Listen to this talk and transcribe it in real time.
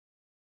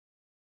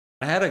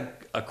I had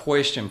a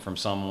question from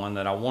someone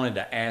that I wanted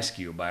to ask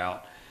you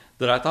about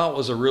that I thought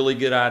was a really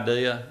good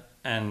idea,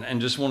 and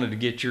just wanted to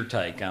get your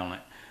take on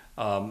it.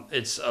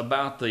 It's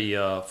about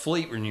the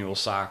fleet renewal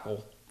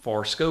cycle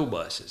for school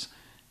buses.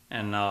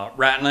 And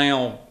right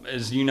now,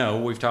 as you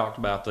know, we've talked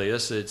about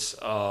this, it's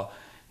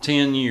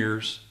 10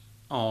 years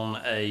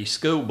on a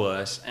school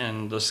bus,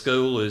 and the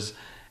school is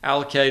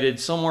allocated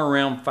somewhere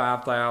around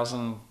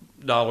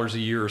 $5,000 a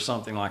year or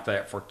something like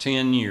that for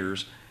 10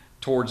 years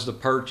towards the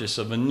purchase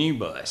of a new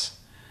bus.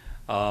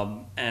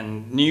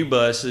 And new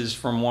buses,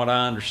 from what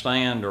I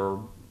understand, are,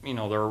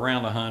 they're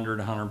around 100,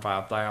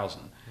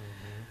 105,000.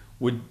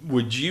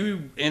 Would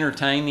you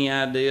entertain the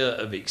idea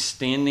of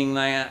extending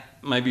that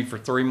maybe for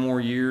 3 more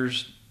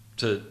years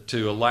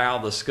to allow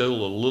the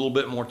school a little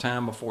bit more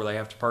time before they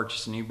have to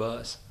purchase a new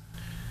bus?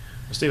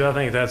 Steve, I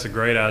think that's a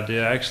great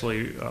idea.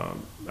 Actually,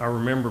 I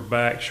remember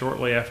back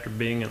shortly after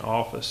being in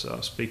office,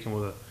 speaking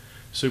with a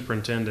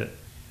superintendent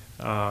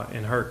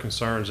and her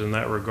concerns in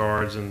that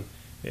regards, and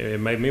it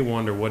made me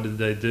wonder, what did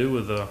they do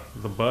with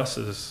the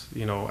buses,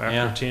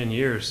 after 10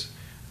 years?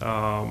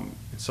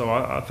 So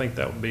I think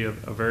that would be a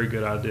very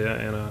good idea,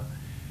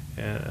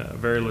 and a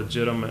very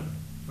legitimate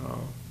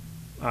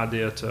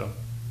idea to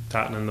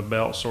tightening the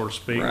belt, so to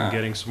speak, Right. and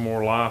getting some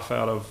more life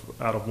out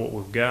of what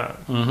we've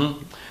got.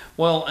 Mm-hmm.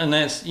 Well, and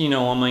that's,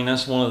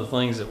 that's one of the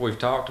things that we've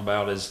talked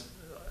about is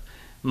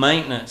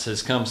maintenance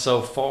has come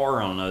so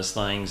far on those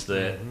things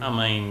that,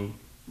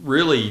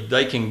 really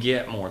they can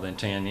get more than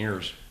 10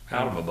 years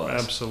out of a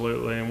bus.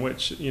 Absolutely, in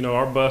which,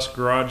 our bus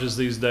garages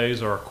these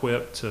days are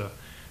equipped to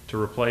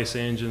replace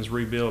engines,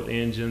 rebuild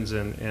engines,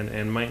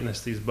 and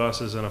maintenance these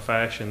buses in a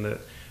fashion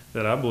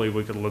that I believe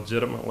we could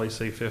legitimately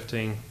see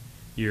 15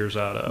 years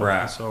out of.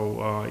 Right.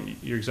 So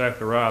you're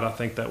exactly right. I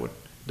think that would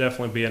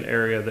definitely be an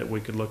area that we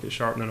could look at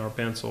sharpening our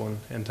pencil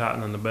and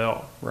tightening the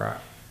belt. Right.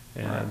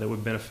 And Right. that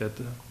would benefit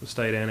the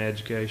state and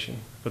education.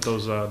 Put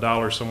those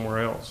dollars somewhere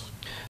else.